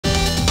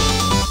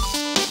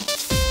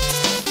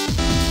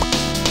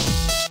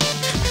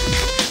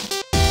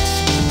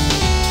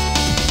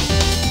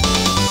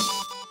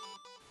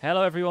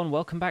everyone,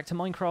 welcome back to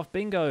Minecraft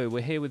Bingo.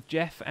 We're here with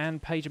Jeff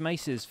and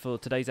PaigeofMaces for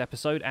today's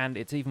episode, and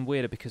it's even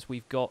weirder because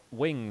we've got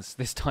wings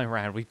this time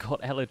around. We've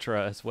got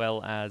elytra as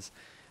well as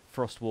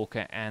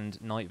Frostwalker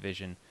and Night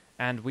Vision.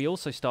 And we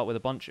also start with a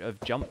bunch of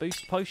jump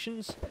boost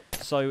potions,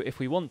 so if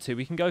we want to,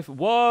 we can go for...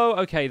 Whoa!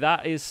 Okay,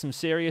 that is some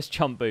serious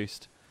jump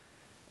boost.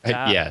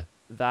 Yeah.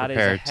 That is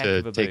a heck of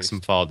a boost. Take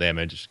some fall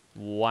damage.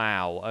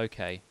 Wow,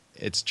 okay.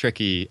 It's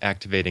tricky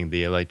activating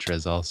the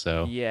elytras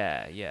also.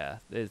 Yeah.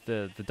 There's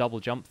the double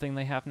jump thing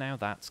they have now.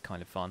 That's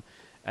kind of fun.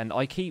 And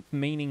I keep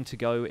meaning to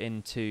go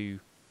into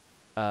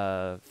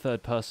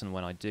third person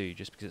when I do,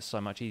 just because it's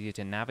so much easier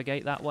to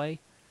navigate that way.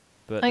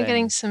 But I'm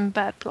getting some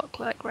bad block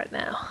lag right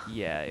now.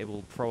 Yeah, it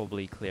will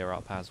probably clear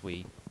up as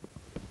we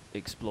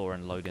explore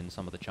and load in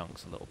some of the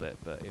chunks a little bit,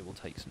 but it will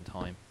take some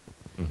time.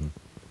 Mm-hmm.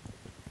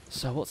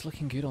 So what's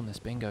looking good on this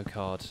bingo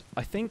card?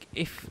 I think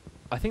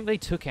they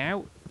took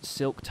out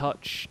Silk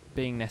Touch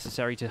being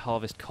necessary to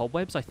harvest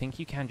cobwebs. I think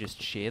you can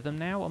just shear them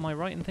now. Am I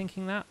right in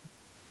thinking that?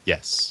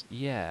 Yes.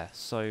 Yeah,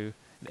 so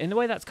in a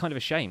way that's kind of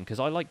a shame, because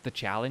I like the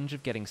challenge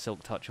of getting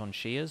Silk Touch on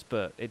shears,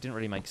 but it didn't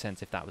really make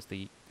sense if that was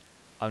the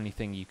only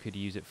thing you could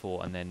use it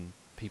for, and then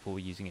people were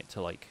using it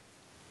to, like,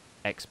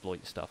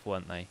 exploit stuff,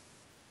 weren't they?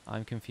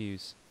 I'm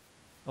confused.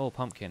 Oh,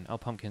 pumpkin. Oh,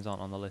 pumpkins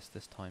aren't on the list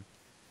this time.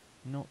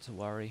 Not to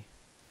worry.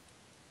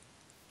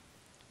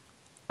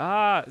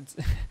 Ah!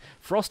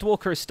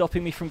 Frostwalker is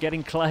stopping me from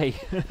getting clay.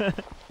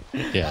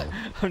 Yeah.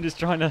 I'm just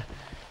trying to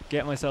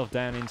get myself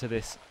down into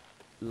this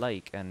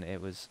lake, and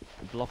it was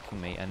blocking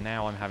me, and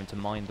now I'm having to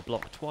mine the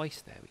block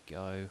twice. There we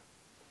go.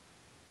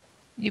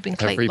 You've been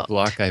clay Every blocked.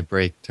 block I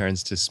break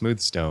turns to smooth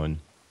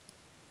stone.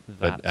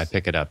 But I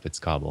pick it up, it's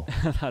cobble.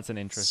 That's an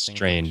interesting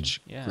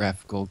strange yeah.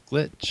 graphical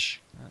glitch.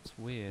 That's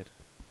weird.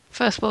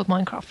 First world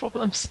Minecraft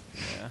problems.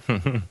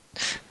 Yeah.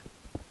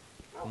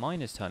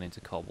 Mine is turned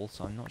into cobble,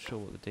 so I'm not sure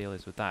what the deal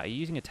is with that. Are you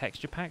using a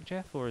texture pack,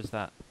 Jeff, or is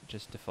that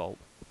just default?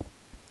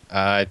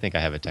 I think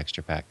I have a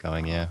texture pack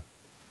going, yeah.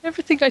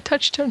 Everything I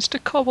touch turns to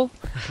cobble.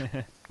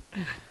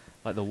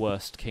 Like the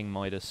worst King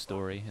Midas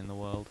story in the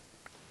world.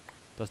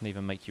 Doesn't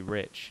even make you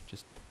rich,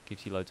 just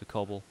gives you loads of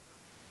cobble.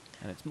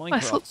 And it's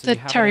Minecraft, so you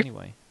have it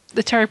anyway.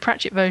 The Terry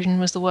Pratchett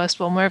version was the worst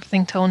one, where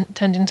everything turned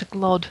into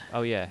glod.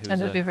 Oh yeah,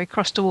 Turned out to be a very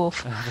cross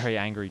dwarf. A very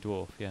angry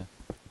dwarf, yeah.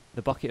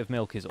 The bucket of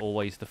milk is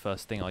always the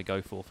first thing I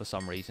go for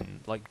some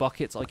reason. Like,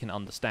 buckets I can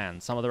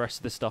understand. Some of the rest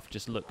of this stuff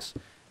just looks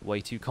way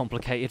too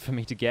complicated for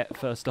me to get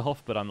first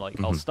off, but I'm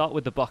like, I'll start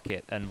with the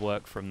bucket and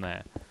work from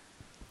there.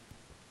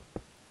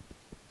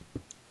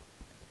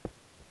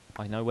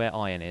 I know where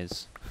iron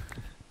is.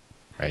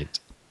 Right.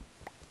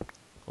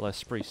 Although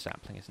spruce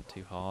sapling isn't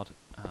too hard.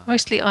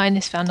 Mostly iron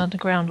is found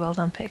underground. Well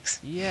done,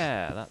 Pix.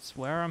 Yeah, that's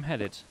where I'm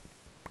headed.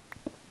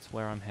 That's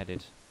where I'm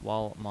headed.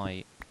 While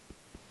my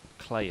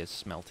clay is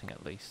smelting,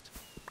 at least.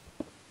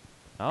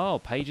 Oh,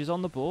 Paige is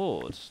on the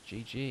board.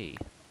 GG.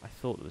 I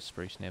thought there was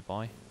spruce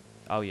nearby.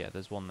 Oh yeah,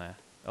 there's one there.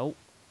 Oh,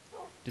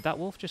 did that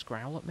wolf just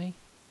growl at me?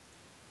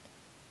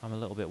 I'm a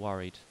little bit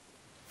worried.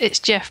 It's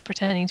Jeff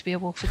pretending to be a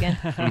wolf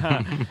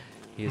again.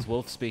 He is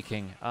wolf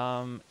speaking.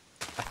 I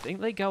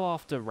think they go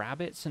after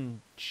rabbits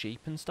and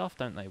sheep and stuff,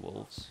 don't they,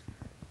 wolves?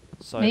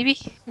 So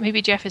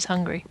maybe Jeff is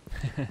hungry.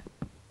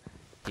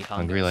 He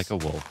hungry like a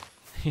wolf.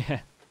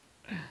 Yeah.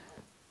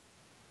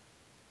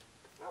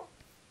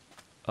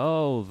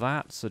 Oh,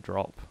 that's a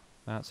drop.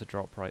 That's a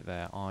drop right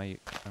there. I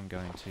am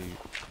going to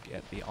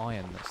get the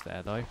iron that's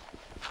there, though.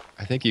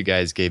 I think you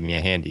guys gave me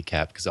a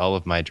handicap, because all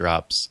of my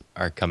drops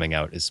are coming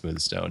out as smooth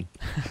stone.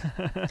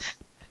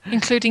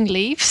 Including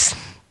leaves?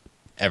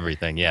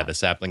 Everything, yeah. The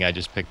sapling I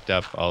just picked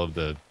up, all of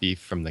the beef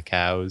from the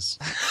cows.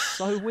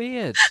 So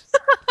weird.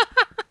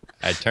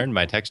 I turned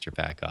my texture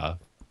pack off.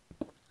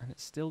 And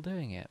it's still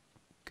doing it.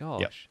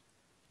 Gosh. Yep.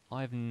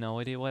 I have no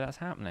idea why that's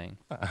happening.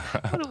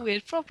 What a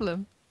weird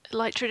problem.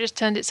 Elytra just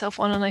turned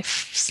itself on and I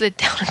slid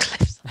down a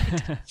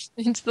cliffside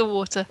into the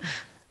water.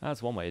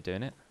 That's one way of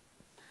doing it.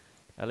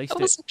 At least I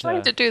wasn't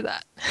trying to do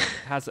that.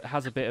 has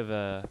a bit of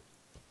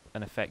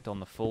an effect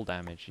on the full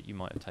damage that you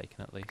might have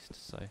taken, at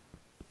least. So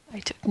I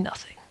took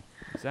nothing.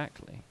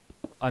 Exactly.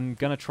 I'm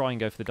going to try and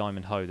go for the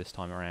diamond hoe this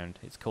time around.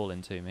 It's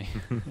calling to me.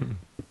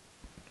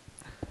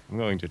 I'm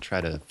going to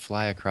try to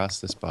fly across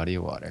this body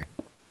of water.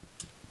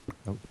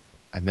 Oh,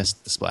 I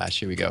missed the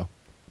splash. Here we go.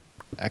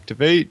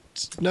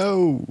 Activate!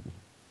 No!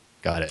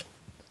 Got it.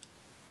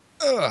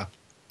 Ugh.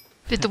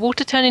 Did the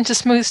water turn into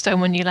smooth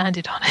stone when you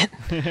landed on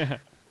it?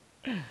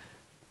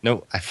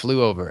 No, I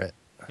flew over it.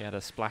 You had a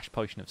splash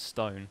potion of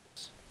stone.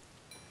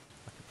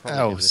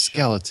 Oh,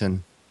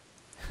 skeleton.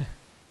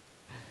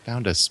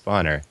 Found a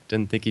spawner.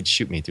 Didn't think he'd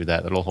shoot me through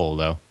that little hole,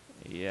 though.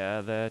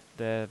 Yeah,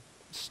 they're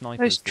snipers.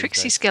 Those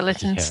tricksy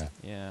skeletons.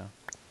 Yeah.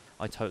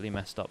 I totally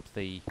messed up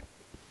the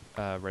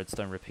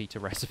redstone repeater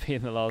recipe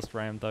in the last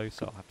round, though,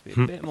 so I'll have to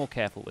be a bit more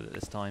careful with it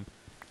this time.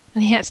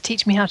 And he had to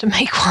teach me how to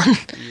make one.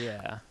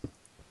 Yeah.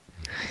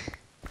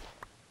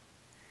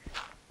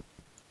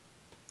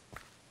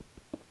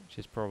 Which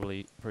is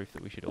probably proof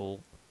that we should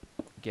all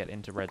get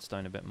into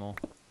redstone a bit more.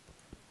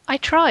 I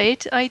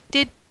tried. I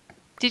did.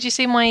 Did you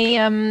see my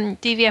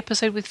DV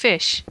episode with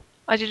fish?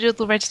 I did all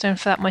the redstone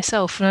for that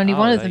myself, and only Oh,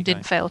 one of there them you go.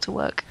 didn't fail to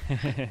work.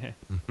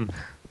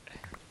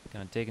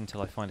 Gonna dig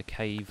until I find a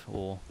cave,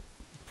 or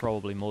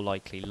probably more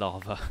likely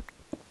lava.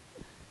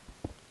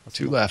 There's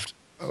 2 more left.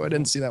 Oh, I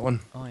didn't see that one.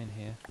 iron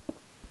here.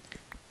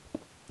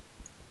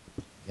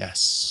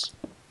 Yes.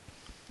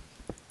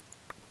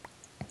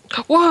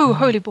 Whoa!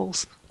 Holy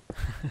balls!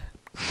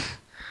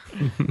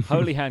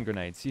 Holy hand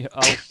grenades.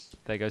 Oh,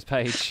 there goes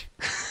Paige.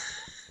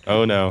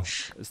 Oh no.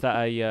 Is that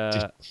a Did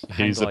you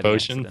hang use a gliding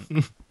potion?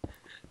 accident?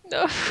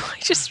 No, I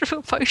just threw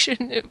a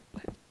potion. It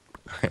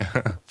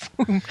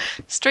went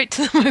straight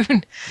to the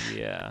moon.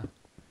 Yeah.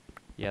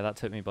 Yeah, that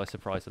took me by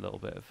surprise a little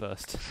bit at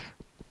first.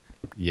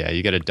 Yeah,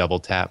 you got to double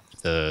tap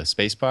the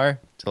spacebar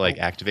to like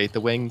Oh. activate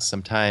the wings.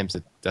 Sometimes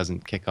it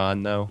doesn't kick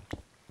on though.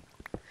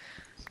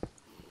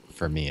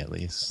 For me at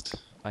least.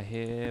 I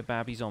hear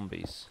babby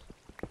zombies.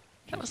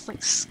 That was like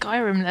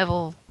Skyrim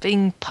level,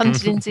 being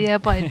punted into the air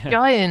by a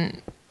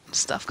giant.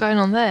 Stuff going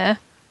on there.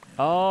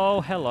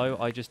 Oh, hello.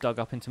 I just dug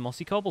up into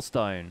mossy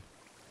cobblestone.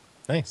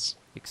 Nice.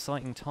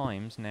 Exciting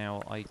times.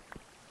 Now,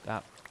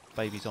 that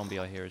baby zombie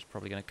I hear is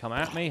probably going to come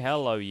at me.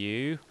 Hello,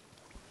 you.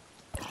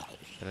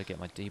 Did I get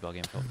my debug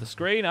info off the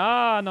screen?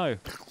 Ah, no.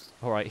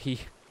 All right, he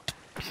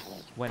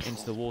went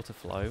into the water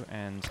flow,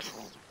 and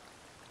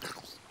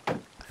I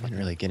didn't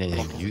really get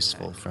anything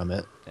useful from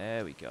it.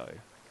 there we go.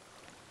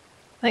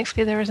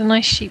 Thankfully, there is a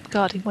nice sheep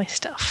guarding my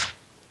stuff.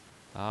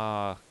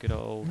 Ah, good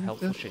old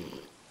helpful sheep.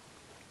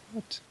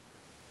 What?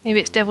 Maybe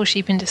it's devil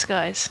sheep in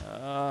disguise.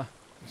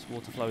 This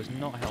water flow is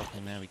not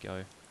helping. There we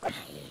go.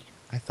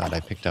 I thought I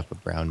picked up a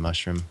brown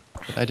mushroom,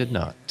 but I did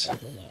not.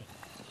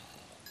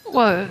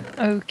 Whoa,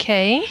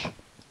 okay.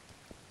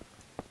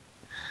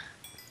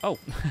 Oh,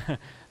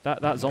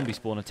 that zombie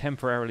spawner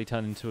temporarily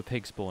turned into a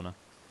pig spawner.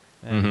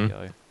 There we Mhm.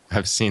 go.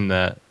 I've seen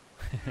that.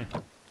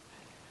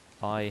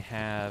 I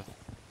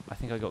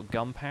think I got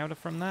gunpowder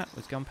from that.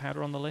 Was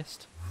gunpowder on the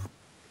list?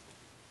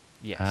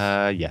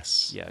 Yes.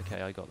 Yes. Yeah,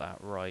 okay, I got that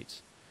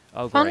right.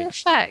 Oh, Fun great.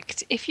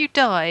 fact, if you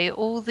die,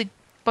 all the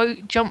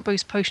jump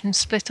boost potions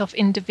split off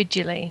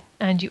individually,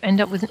 and you end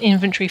up with an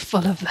inventory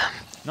full of them.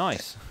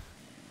 Nice.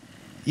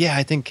 Yeah,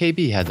 I think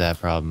KB had that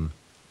problem.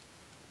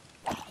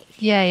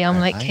 Yay, I'm I-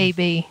 like I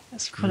KB.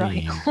 That's what I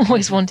agree.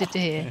 always wanted to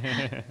hear.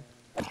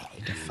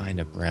 Need to find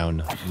a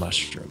brown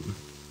mushroom.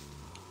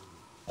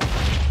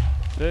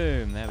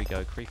 Boom, there we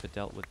go. Creeper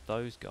dealt with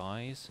those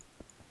guys.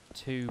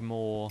 2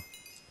 more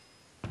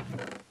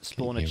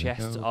spawner here we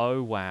chests. go.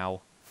 Oh,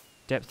 wow.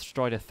 Depth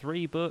Strider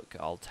 3 book.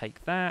 I'll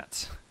take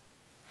that.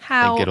 I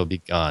How think it'll be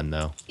gone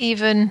though.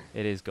 even...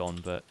 It is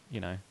gone, but,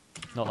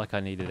 not like I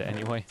needed it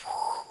anyway.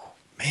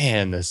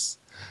 Man,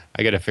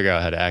 I gotta figure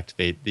out how to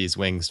activate these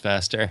wings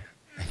faster.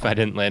 If I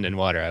didn't land in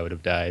water, I would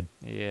have died.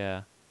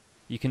 Yeah.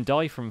 You can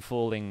die from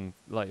from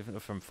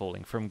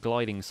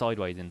gliding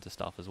sideways into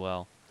stuff as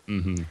well.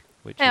 Mm-hmm.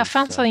 Which Hey, I is,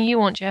 found something you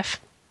want, Jeff.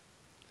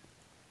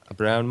 A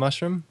brown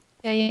mushroom?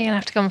 Yeah, you're gonna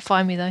have to come and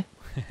find me, though.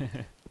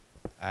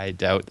 I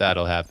doubt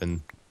that'll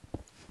happen.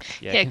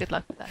 Yeah, good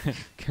luck with that.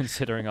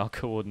 Considering our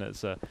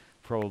coordinates are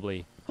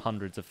probably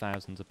hundreds of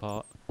thousands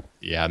apart.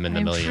 Yeah, I'm in the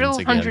I'm millions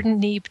 100 again.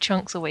 neeb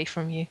chunks away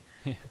from you.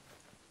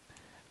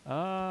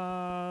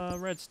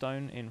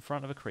 Redstone in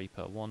front of a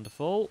creeper.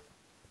 Wonderful.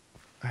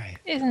 Alright.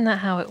 Isn't that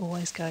how it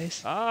always goes?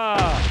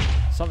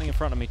 Something in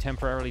front of me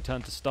temporarily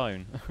turned to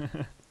stone.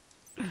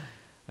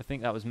 I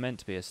think that was meant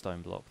to be a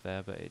stone block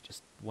there, but it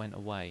just went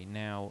away.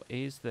 Now,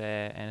 is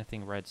there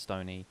anything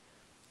redstoney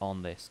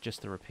on this?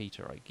 Just the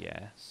repeater, I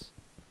guess.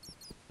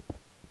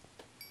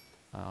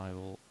 I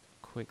will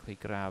quickly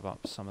grab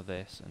up some of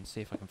this and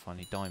see if I can find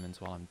any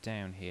diamonds while I'm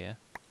down here.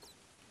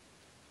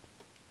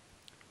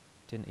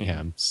 Didn't even, Yeah,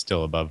 I'm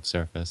still above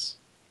surface.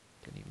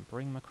 didn't even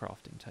bring my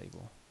crafting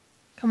table.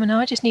 Come on now,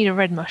 I just need a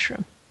red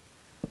mushroom.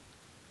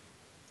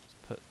 Let's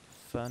put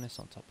furnace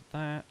on top of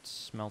that,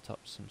 smelt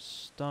up some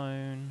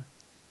stone.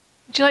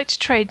 Would you like to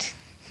trade?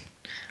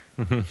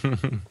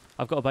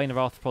 I've got a Bane of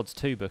Arthropods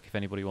 2 book if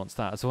anybody wants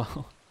that as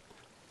well.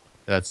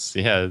 That's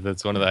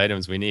one of the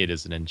items we need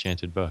is an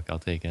enchanted book. I'll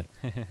take it.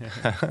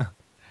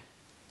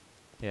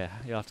 Yeah,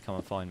 you'll have to come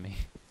and find me.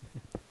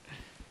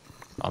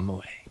 On the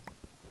way.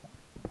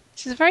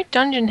 This is a very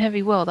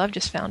dungeon-heavy world. I've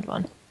just found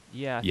one.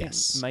 Yeah, I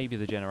Yes. think maybe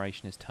the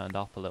generation is turned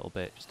up a little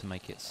bit just to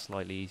make it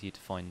slightly easier to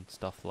find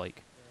stuff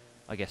like,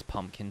 I guess,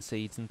 pumpkin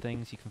seeds and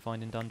things you can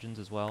find in dungeons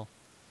as well.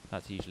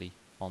 That's usually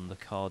on the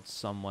cards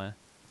somewhere.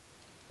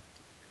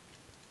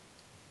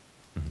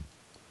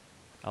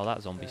 Oh,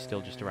 that zombie's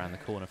still just around the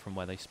corner from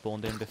where they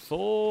spawned in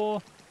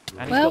before.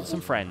 And he's Well- got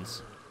some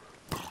friends.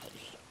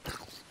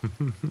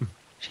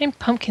 Shame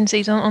pumpkin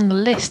seeds aren't on the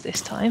list this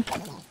time.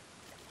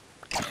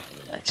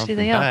 Actually,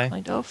 they Pumpkin are, pie.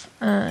 kind of.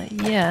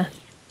 Yeah.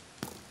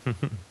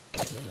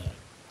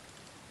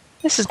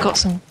 This has got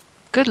some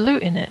good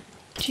loot in it.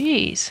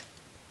 Jeez.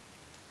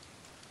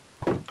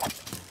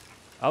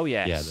 Oh,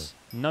 yes.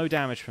 the- No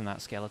damage from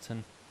that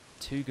skeleton.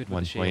 Too good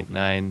with the shield.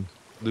 1.9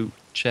 loot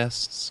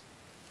chests.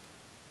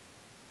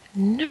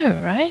 No,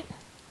 right?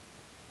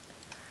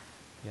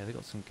 Yeah, they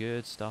got some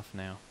good stuff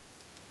now.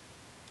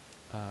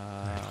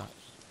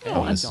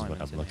 Oh, Any this is what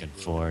diamonds I'm in looking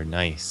for.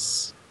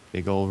 Nice.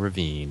 Big old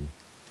ravine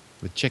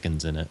with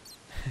chickens in it.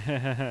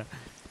 here?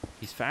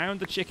 He's found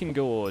the chicken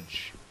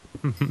gorge.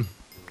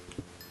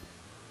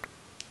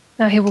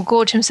 Now he will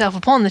gorge himself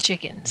upon the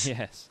chickens.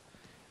 Yes.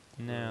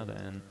 Now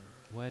then,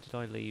 where did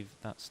I leave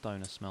that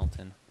stone a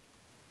smelting?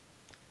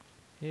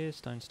 Here's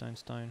stone, stone,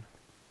 stone.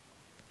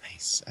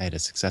 Nice. I had a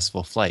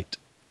successful flight.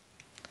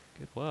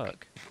 Good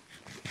work.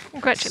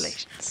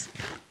 Congratulations.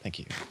 Thank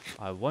you.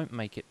 I won't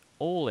make it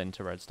all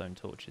into redstone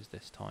torches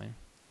this time.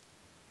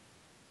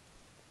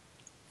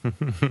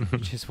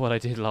 Which is what I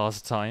did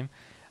last time.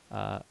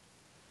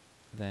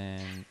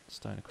 Then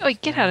stone across Oh,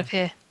 get out of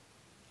here.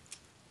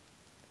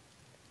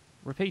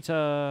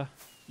 Repeater.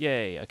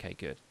 Yay. Okay,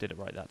 good. Did it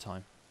right that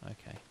time.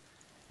 Okay.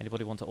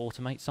 Anybody want to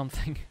automate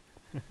something?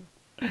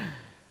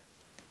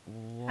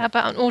 How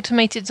about an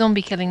automated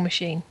zombie killing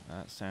machine?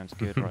 That sounds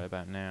good right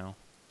about now.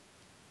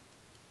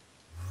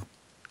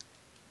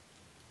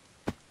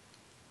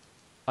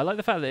 I like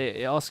the fact that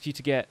it asks you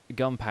to get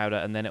gunpowder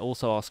and then it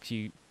also asks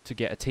you to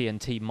get a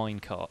TNT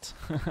minecart.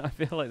 I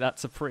feel like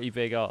that's a pretty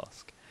big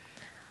ask.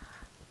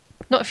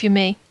 Not if you're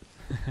me.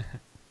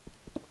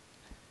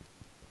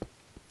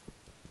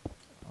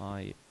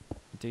 I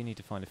do need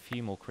to find a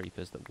few more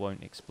creepers that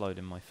won't explode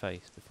in my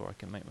face before I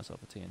can make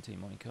myself a TNT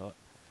minecart.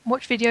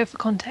 Watch video for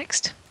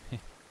context.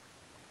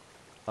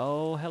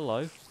 Oh,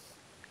 hello.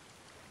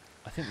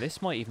 I think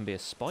this might even be a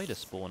spider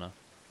spawner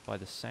by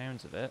the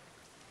sounds of it.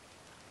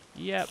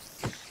 Yep.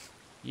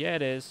 Yeah,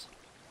 it is.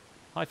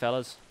 Hi,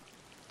 fellas.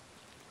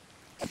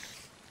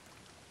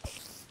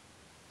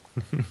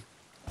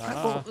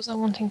 What was I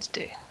wanting to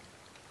do?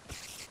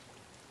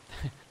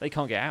 They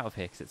can't get out of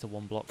here because it's a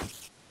one block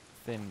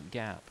thin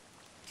gap.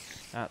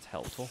 That's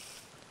helpful.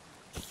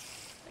 Just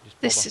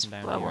bob This up is and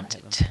down what I here and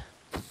hit wanted. them.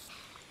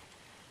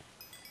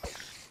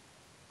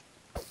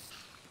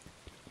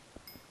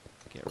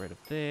 Get rid of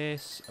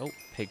this. Oh,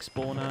 pig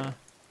spawner.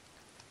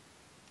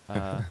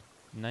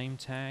 Name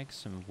tag,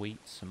 some wheat,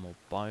 some more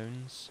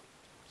bones,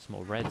 some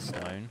more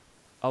redstone.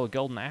 Oh, a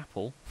golden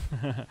apple.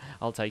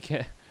 I'll take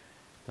it.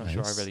 Not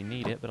sure I Nice. really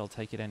need it, but I'll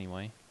take it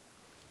anyway.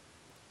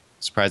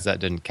 Surprised that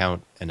didn't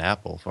count an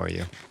apple for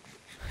you.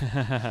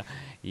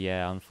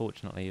 Yeah,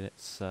 unfortunately,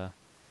 it's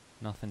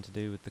nothing to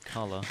do with the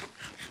colour.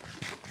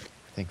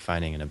 I think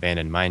finding an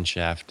abandoned mine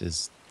shaft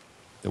is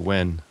the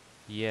win,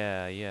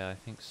 Yeah, I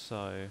think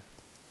so.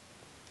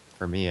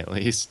 for me at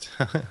least.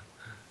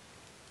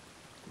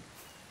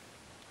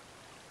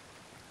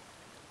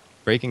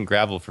 Breaking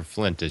gravel for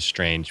flint is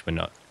strange when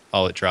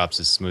all it drops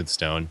is smooth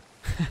stone.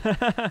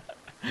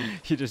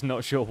 You're just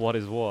not sure what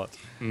is what.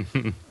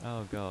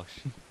 Oh, gosh.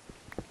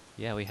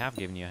 Yeah, we have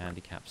given you a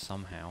handicap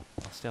somehow.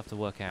 I'll still have to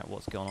work out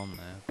what's gone on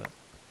there, but...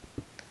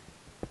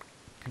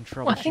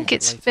 Well, I think troubleshoot it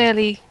it's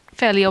later.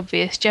 fairly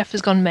obvious. Jeff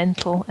has gone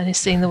mental and is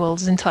seeing the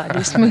world as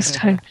entirely smooth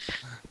stone.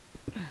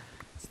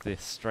 It's the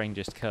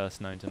strangest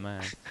curse known to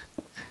man.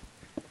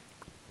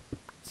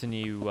 It's a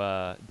new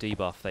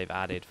debuff they've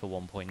added for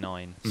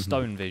 1.9.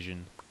 Stone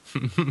vision.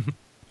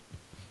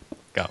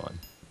 Got one.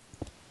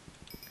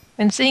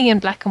 And seeing in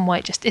black and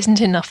white just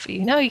isn't enough for you.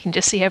 Now you can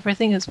just see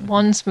everything as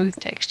one smooth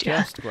texture.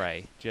 Just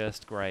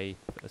grey,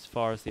 as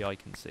far as the eye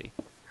can see.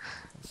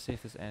 Let's see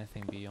if there's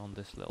anything beyond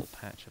this little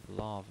patch of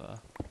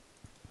lava.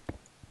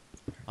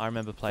 I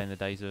remember playing the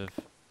days of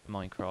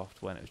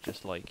Minecraft when it was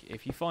just like,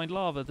 if you find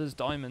lava, there's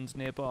diamonds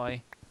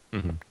nearby.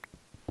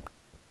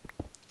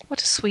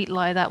 What a sweet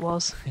lie that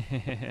was.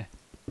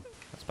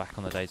 That's back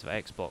on the days of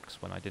Xbox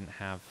when I didn't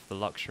have the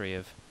luxury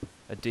of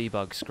a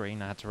debug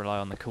screen. I had to rely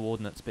on the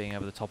coordinates being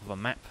over the top of a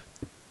map.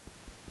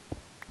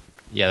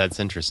 Yeah, that's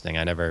interesting.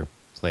 I never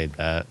played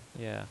that.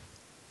 Yeah.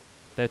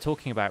 They're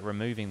talking about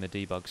removing the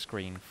debug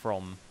screen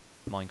from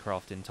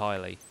Minecraft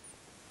entirely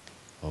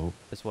Oh,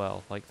 as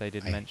well. Like, they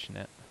did mention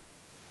it.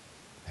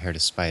 I heard a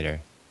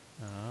spider.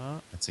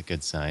 Ah, That's a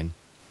good sign.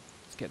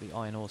 let's get the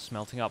iron ore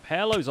smelting up.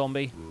 Hello,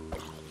 zombie.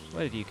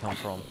 Where did you come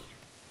from?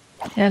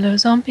 Hello,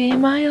 zombie,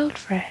 my old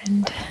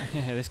friend.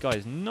 This guy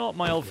is not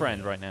my old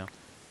friend right now.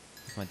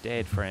 He's my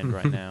dead friend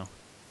right now.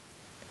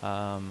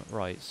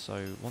 Right,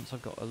 so once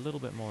I've got a little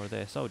bit more of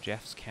this... Oh,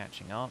 Jeff's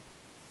catching up.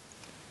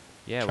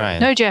 Yeah, Trying.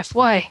 No, Jeff,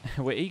 why?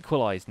 we're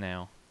equalised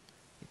now.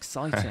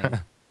 Exciting.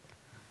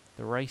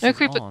 The race No is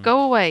creeper, on.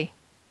 go away.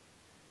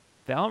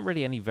 There aren't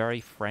really any very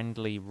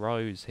friendly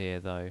rows here,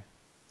 though.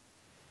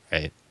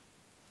 Right.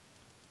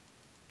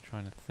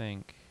 Trying to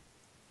think.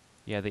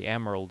 Yeah, the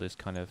emerald is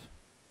kind of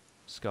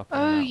scuppering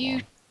Oh, that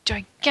you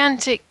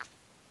gigantic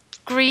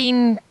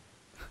green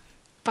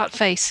butt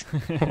face.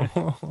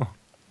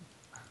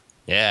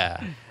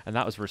 Yeah. And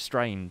that was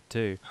restrained,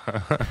 too.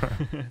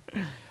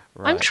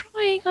 Right. I'm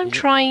trying, I'm You-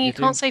 trying. you're You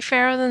doing- can't say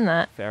fairer than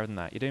that. Fairer than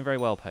that. You're doing very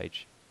well,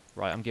 Paige.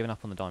 Right, I'm giving up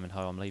on the diamond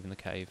hoe. I'm leaving the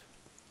cave.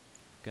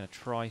 Gonna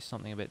try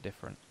something a bit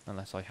different.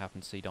 Unless I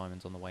happen to see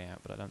diamonds on the way out,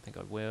 but I don't think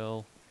I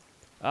will.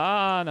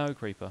 Ah, no,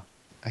 creeper.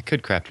 I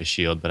could craft a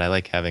shield, but I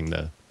like having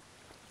the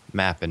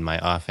map in my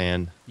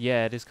offhand.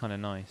 Yeah, it is kind of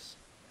nice.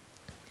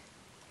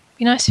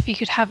 Be nice if you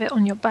could have it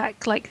on your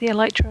back, like the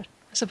elytra,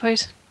 I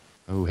suppose.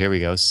 Oh, here we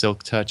go.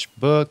 Silk Touch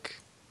book.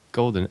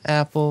 golden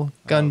apple,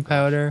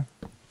 gunpowder,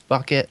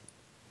 bucket.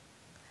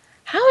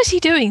 How is he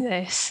doing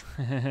this?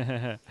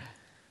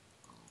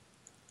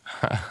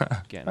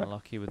 Getting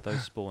lucky with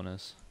those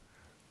spawners.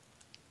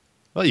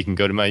 Well, you can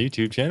go to my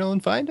YouTube channel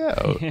and find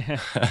out.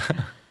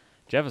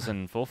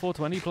 Jefferrson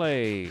 4420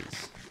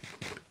 plays.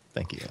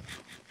 Thank you.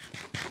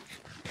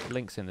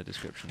 Links in the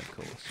description, of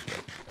course.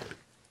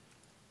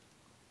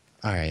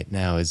 All right,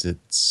 now is it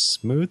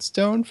smooth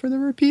stone for the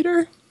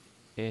repeater?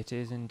 It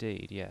is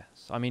indeed, yes.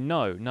 I mean,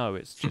 no,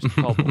 it's just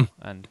cobble.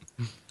 And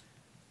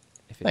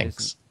if it Thanks.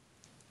 isn't,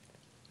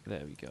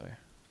 there we go.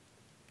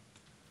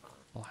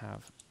 I'll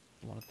have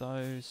one of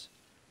those.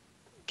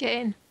 Get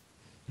in.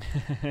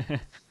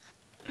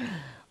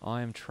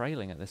 I am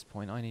trailing at this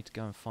point. I need to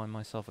go and find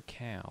myself a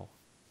cow.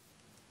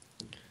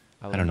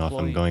 I don't know if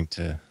I'm going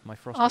to... My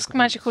frost Ask walker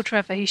Magical boots.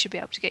 Trevor, he should be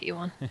able to get you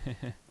one.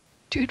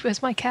 Dude,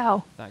 where's my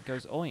cow? That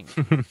goes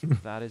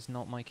oink. That is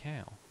not my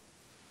cow.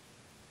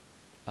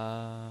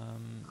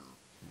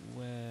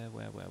 Where?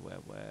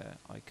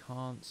 I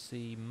can't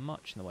see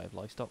much in the way of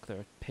livestock. There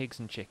are pigs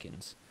and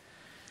chickens.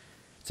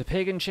 It's a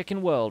pig and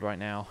chicken world right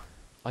now.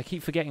 I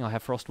keep forgetting I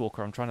have Frostwalker.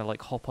 I'm trying to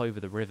like hop over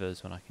the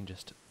rivers when I can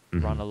just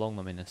run along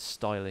them in a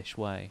stylish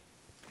way.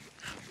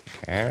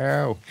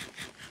 Ow.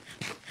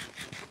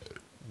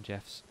 And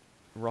Jeff's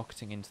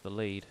rocketing into the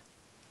lead.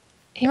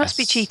 He must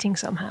be Yes. cheating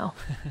somehow.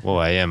 Well,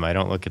 I am. I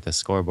don't look at the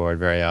scoreboard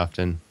very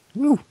often.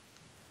 Woo.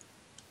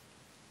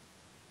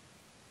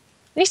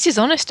 At least he's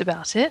honest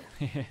about it.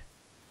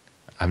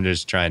 I'm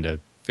just trying to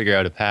figure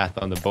out a path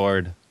on the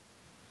board.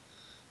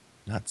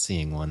 Not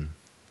seeing one.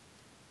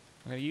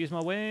 I'm going to use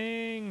my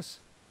wings.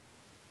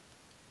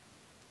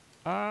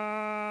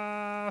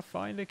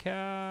 Find a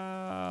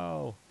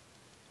cow.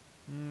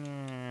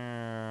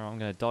 I'm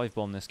going to dive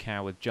bomb this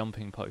cow with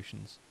jumping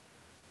potions.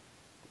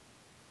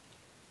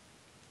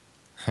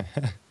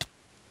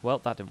 Well,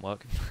 that didn't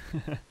work.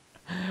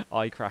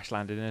 I crash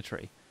landed in a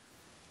tree.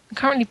 I'm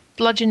currently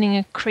bludgeoning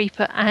a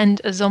creeper and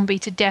a zombie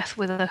to death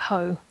with a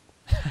hoe.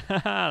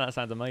 That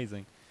sounds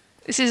amazing.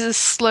 This is the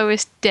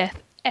slowest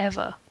death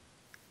ever.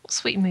 What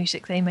sweet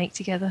music they make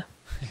together.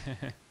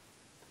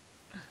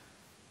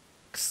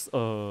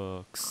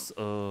 X-oh.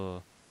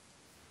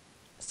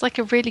 It's like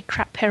a really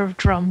crap pair of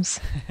drums.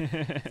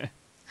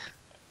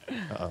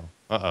 Uh-oh.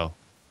 Uh-oh.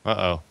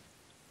 Uh-oh.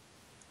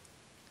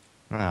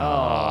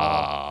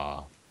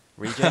 Aww.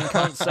 Regen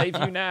can't save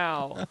you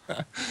now.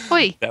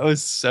 Oi! That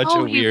was such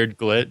Oh, a weird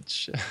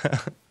glitch.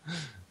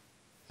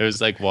 It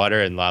was like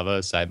water and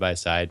lava side by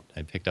side.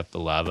 I picked up the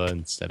lava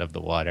instead of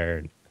the water.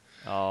 And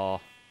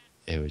Oh.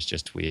 it was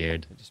just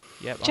weird.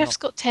 Yep, I'm Jeff's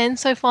got 10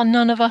 so far.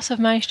 None of us have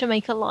managed to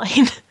make a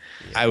line.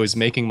 I was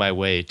making my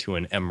way to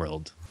an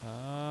emerald.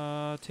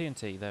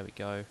 TNT, there we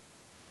go.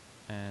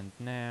 And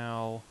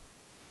now...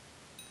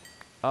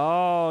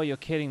 Oh, you're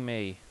kidding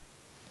me.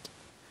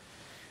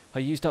 I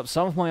used up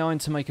some of my iron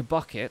to make a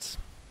bucket.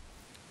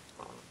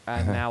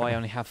 And now I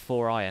only have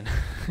 4 iron.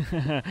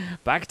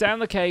 Back down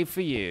the cave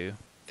for you.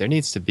 There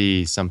needs to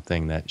be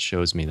something that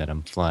shows me that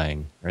I'm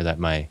flying, or that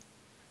my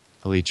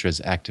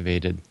elytra's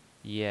activated.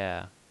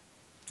 Yeah.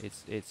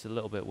 It's a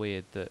little bit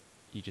weird that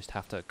you just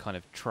have to kind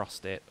of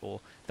trust it,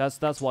 or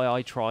that's why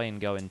I try and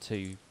go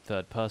into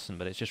third person,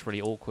 but it's just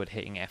really awkward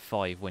hitting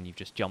F5 when you've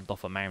just jumped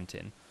off a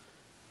mountain.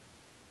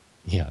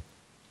 Yeah,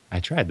 I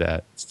tried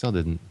that. Still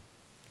didn't.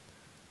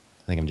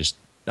 I think I'm just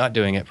not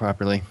doing it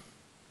properly.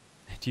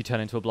 Do you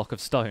turn into a block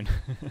of stone?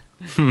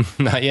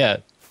 Not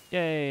yet.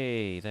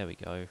 Yay! There we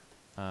go.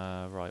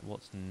 Right,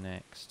 what's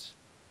next?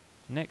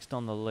 Next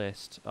on the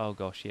list... Oh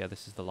gosh, yeah,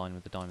 this is the line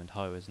with the diamond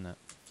hoe, isn't it?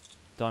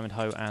 Diamond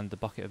hoe and the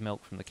bucket of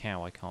milk from the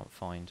cow I can't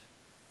find.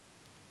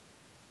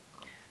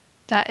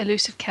 That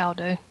elusive cow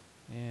dough.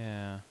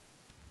 Yeah.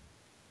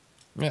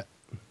 Yeah,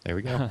 there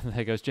we go.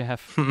 There goes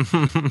Jeff.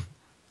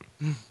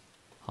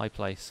 High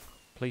place.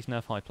 Please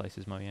nerf high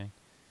places, Mojang.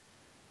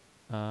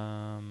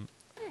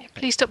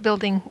 Please stop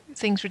building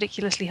things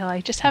ridiculously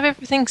high. Just have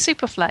everything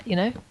super flat, you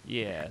know?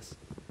 Yes.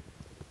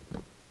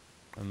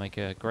 That'll make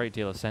a great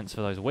deal of sense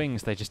for those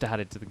wings they just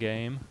added to the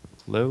game.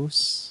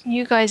 Close.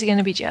 You guys are going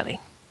to be jelly.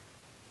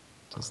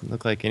 Doesn't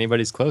look like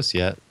anybody's close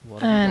yet.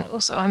 What have you And got?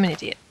 also, I'm an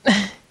idiot.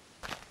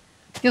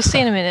 You'll see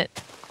in a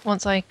minute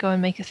once I go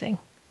and make a thing.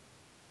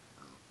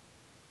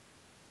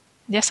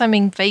 Yes, I'm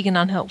being vague and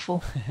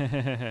unhelpful.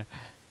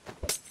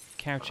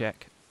 Cow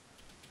check.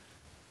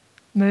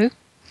 Moo.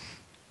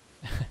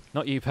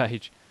 Not you,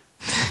 Paige.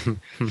 I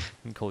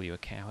can call you a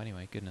cow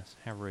anyway, goodness.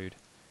 How rude.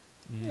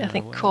 I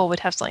think Nowhere. Core would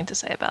have something to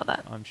say about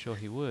that. I'm sure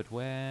he would.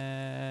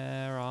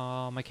 Where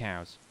are my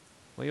cows?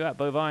 Where you at,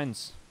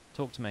 bovines?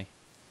 Talk to me.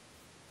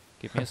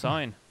 Give me a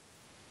sign.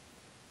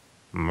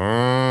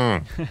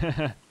 Mm.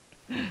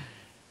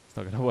 It's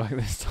not going to work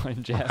this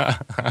time,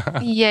 Jeff.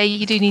 Yeah,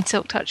 you do need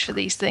Silk Touch for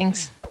these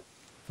things.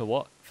 For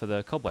what? For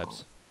the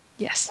cobwebs?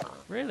 Yes.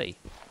 Really?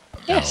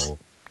 Yes. No.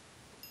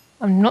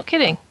 I'm not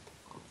kidding.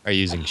 Are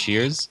you using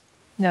shears?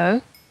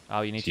 No.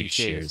 Oh, you need to use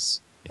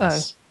shears.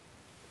 Yes.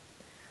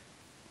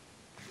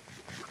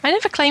 I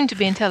never claimed to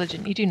be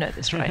intelligent. You do know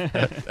this, right?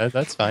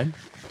 That's fine.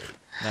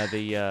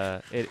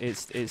 No,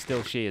 it's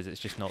still shears. It's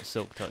just not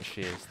silk touch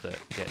shears that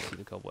gets you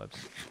the cobwebs.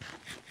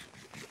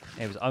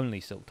 It was only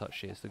silk touch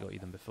shears that got you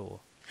them before.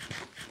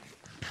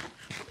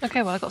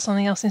 Okay, well, I got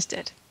something else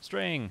instead.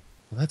 String.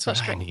 Well, that's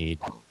what I need.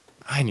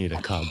 I need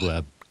a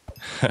cobweb.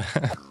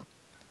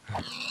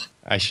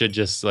 I should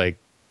just, like,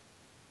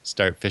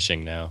 start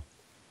fishing now.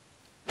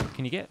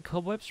 Can you get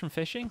cobwebs from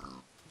fishing?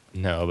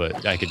 No,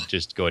 but I could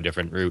just go a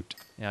different route.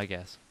 Yeah, I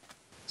guess.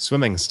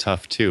 Swimming's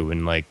tough, too,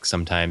 and, like,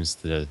 sometimes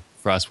the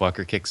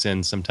frostwalker kicks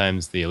in,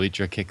 sometimes the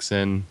elytra kicks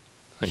in.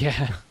 Like,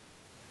 Yeah.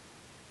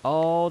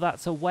 Oh,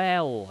 that's a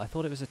well. I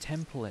thought it was a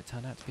temple. It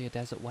turned out to be a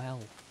desert well.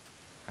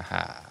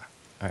 Aha.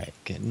 All right,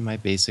 getting my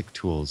basic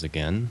tools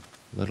again.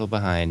 A little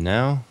behind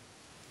now.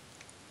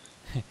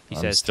 He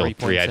I'm says still 3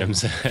 three points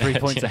items ahead. 3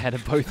 points ahead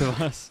of both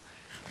of us.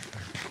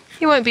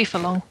 You won't be for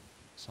long.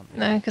 Something.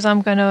 No, because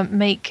I'm going to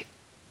make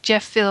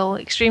Jeff feel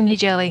extremely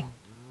jelly.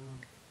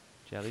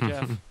 Jelly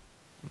Jeff.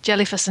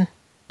 Jellyfissin'.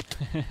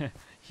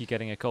 You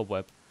getting a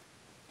cobweb?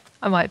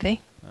 I might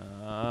be.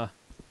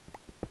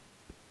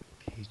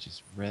 Page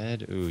is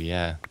red. Ooh,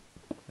 yeah.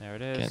 There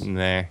it is. Getting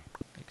there.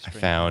 I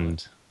Extreme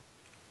found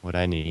what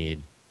I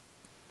need.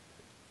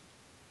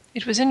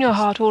 It was in your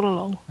heart all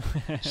along.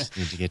 Just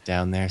need to get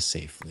down there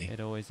safely. It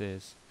always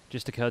is.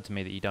 Just occurred to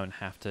me that you don't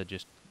have to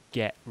just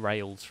get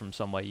rails from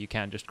somewhere. You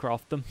can just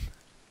craft them.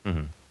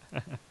 Mm-hmm.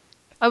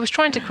 I was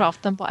trying to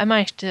craft them, but I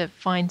managed to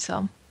find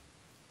some.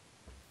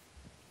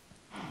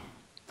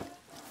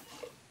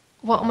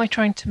 What am I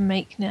trying to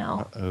make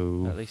now?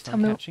 Uh-oh. At least Tell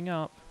I'm me- catching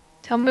up.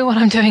 Tell me what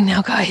I'm doing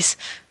now, guys.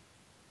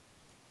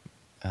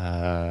 You're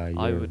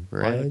I would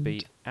red.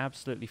 be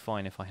absolutely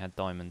fine if I had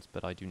diamonds,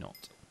 but I do not.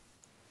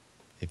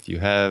 If you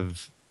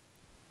have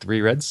 3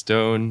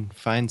 redstone,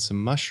 find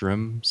some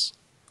mushrooms.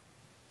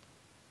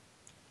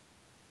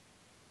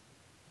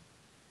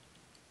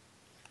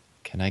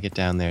 Can I get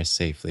down there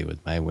safely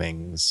with my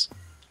wings?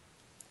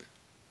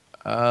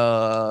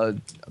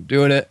 I'm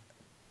doing it.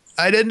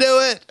 I didn't do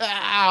it.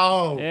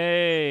 Ow!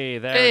 Hey,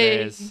 there Hey.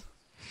 it is.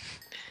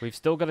 We've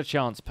still got a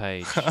chance,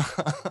 Paige.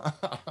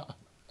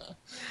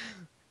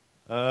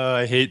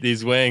 I hate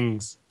these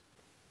wings.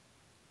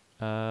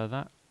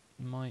 That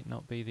might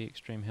not be the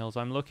extreme hills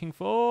I'm looking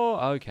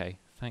for. Okay,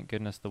 thank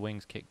goodness the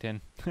wings kicked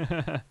in.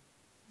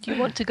 You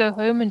want to go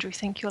home and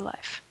rethink your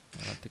life.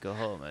 I have to go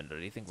home and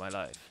rethink my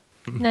life.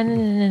 No, no, no,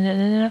 no, no,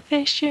 no, no.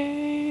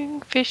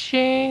 Fishing,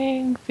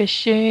 fishing,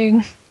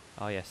 fishing.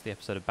 Oh yes, the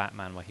episode of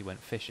Batman where he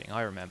went fishing.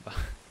 I remember.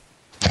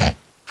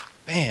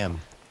 Bam.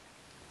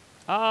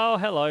 Oh,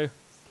 hello.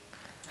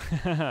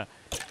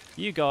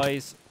 You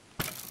guys.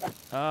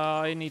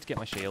 I need to get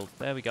my shield.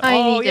 There we go. I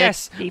Oh need a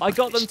yes, deep I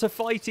got them fish. to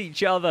fight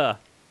each other.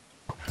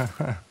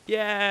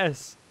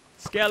 Yes,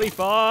 Skelly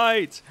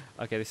fight.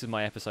 Okay, this is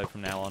my episode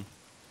from now on.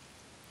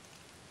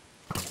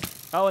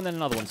 Oh, and then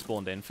another one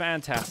spawned in.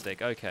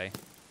 Fantastic. Okay.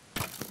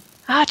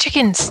 Ah,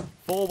 chickens.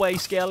 4-way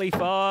Skelly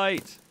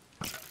fight.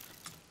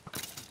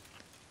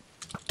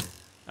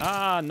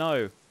 Ah,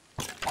 no.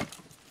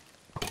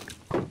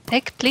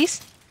 Egg,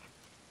 please.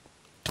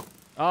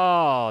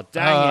 Oh,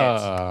 dang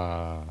it.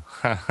 Ah.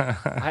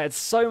 I had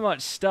so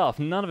much stuff.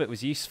 None of it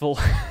was useful.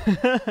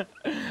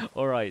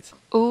 All right.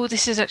 Oh,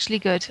 this is actually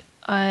good.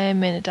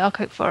 I'm in a dark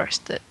oak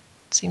forest that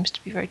seems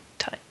to be very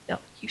tight. Oh,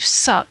 you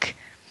suck.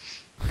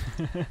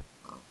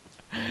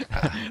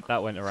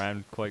 That went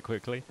around quite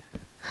quickly.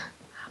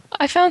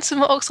 I found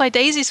some oxide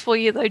daisies for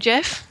you, though,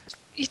 Jeff.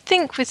 You'd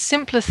think with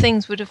simpler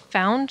things would have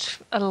found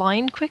a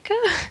line quicker.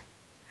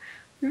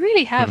 We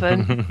really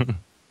haven't.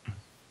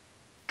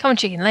 Come on,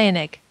 chicken, lay an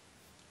egg.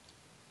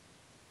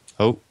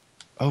 Oh,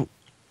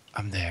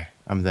 I'm there.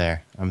 I'm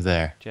there. I'm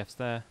there. Jeff's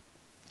there.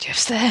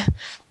 Jeff's there.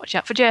 Watch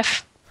out for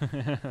Jeff.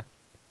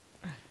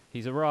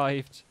 He's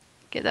arrived.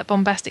 Get that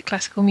bombastic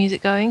classical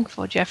music going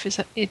before Jeff is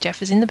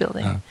in the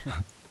building.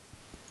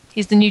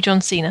 He's the new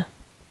John Cena.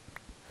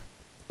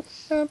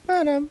 I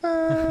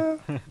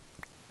don't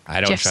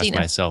Jeff trust Cena.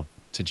 myself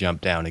to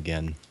jump down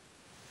again.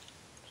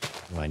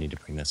 Oh, I need to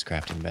bring this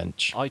crafting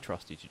bench. I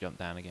trust you to jump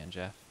down again,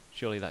 Jeff.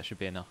 Surely that should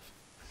be enough.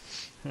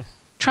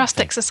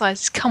 Trust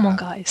exercises. Come on,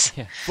 guys.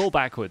 Yeah, fall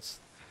backwards.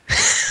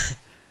 That's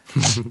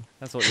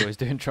what you're always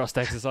doing, trust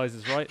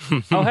exercises, right?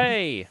 Oh,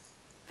 hey!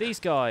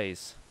 These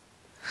guys.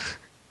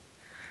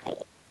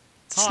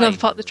 It's Hi. another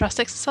part of the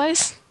trust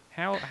exercise.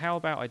 How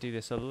about I do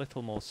this a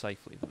little more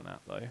safely than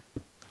that, though?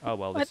 Oh,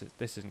 well, What?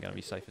 this isn't going to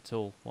be safe at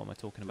all. What am I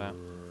talking about?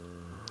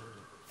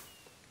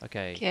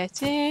 Okay.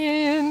 Get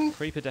in.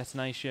 Creeper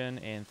detonation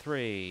in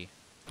 3,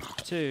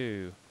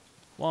 2,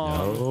 1.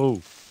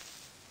 No.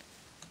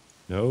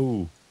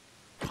 No.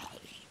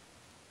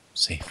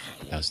 Safe.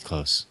 That was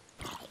close.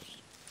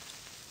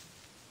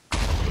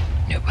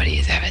 Nobody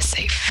is ever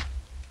safe.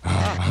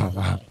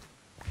 I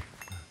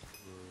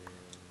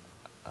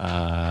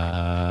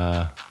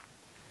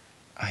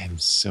am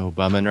so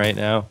bumming right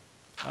now.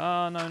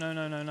 Oh, no, no,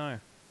 no, no, no.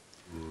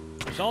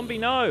 Zombie,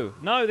 no!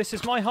 No, this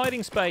is my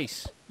hiding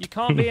space! You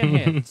can't be in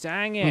here!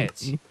 Dang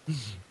it!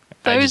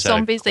 I Those just had a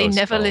zombies, they close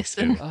never call,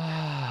 listen. too.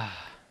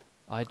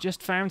 I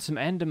just found some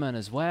Endermen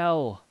as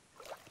well.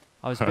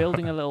 I was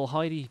building a little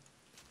hidey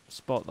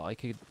spot that I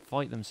could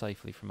fight them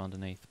safely from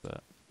underneath,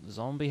 but the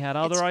zombie had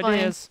other It's fine.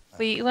 ideas.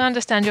 We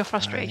understand your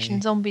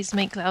frustration. Zombies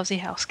make lousy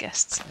house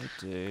guests.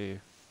 They do.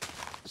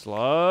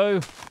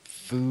 Slow.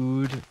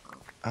 Food,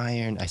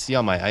 iron. I see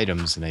all my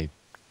items in a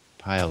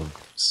pile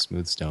of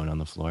smooth stone on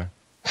the floor.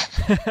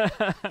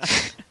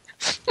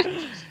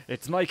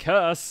 It's my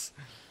curse.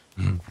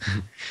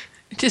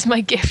 It is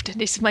my gift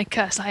and it is my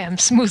curse. I am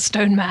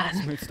Smoothstone Man.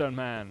 Smoothstone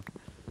Man.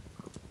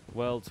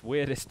 World's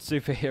weirdest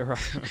superhero.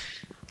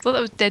 Thought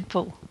that was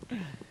Deadpool.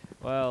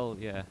 Well,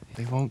 yeah.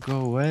 They won't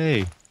go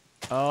away.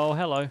 Oh,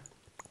 hello.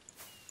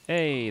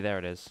 Hey, there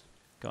it is.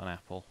 Got an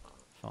apple.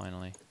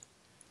 Finally.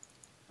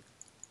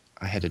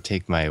 I had to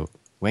take my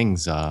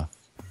wings off.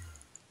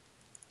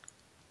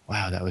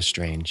 Wow, that was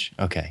strange.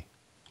 Okay.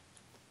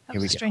 That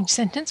Here was we a go. strange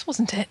sentence,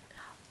 wasn't it?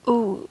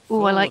 Ooh,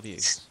 Full I like of you.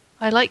 this.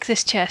 I like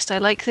this chest. I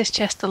like this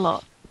chest a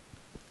lot.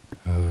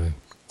 Oh,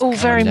 Oh,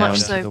 very down much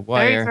to so. the Very,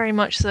 wire. very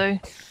much so.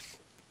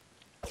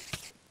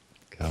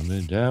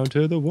 coming down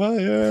to the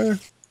wire.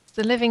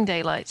 The living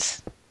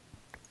daylights.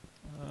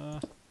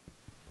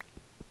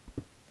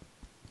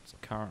 It's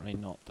currently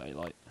not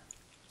daylight.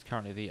 It's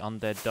currently the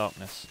undead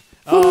darkness.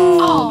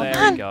 Oh, Oh, there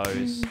man. he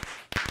goes.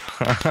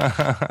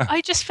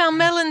 I just found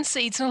melon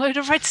seeds and a load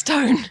of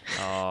redstone.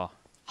 Oh.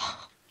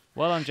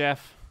 Well done,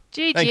 Jeff.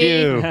 GG. Thank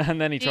you. And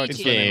then he tried to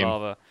GG. swim in Game.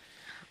 lava.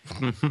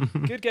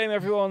 Good game,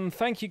 everyone.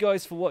 Thank you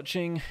guys for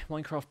watching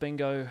Minecraft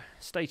Bingo.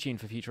 Stay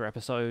tuned for future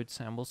episodes,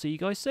 and we'll see you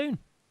guys soon.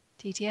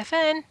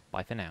 TTFN.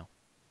 Bye for now.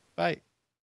 Bye.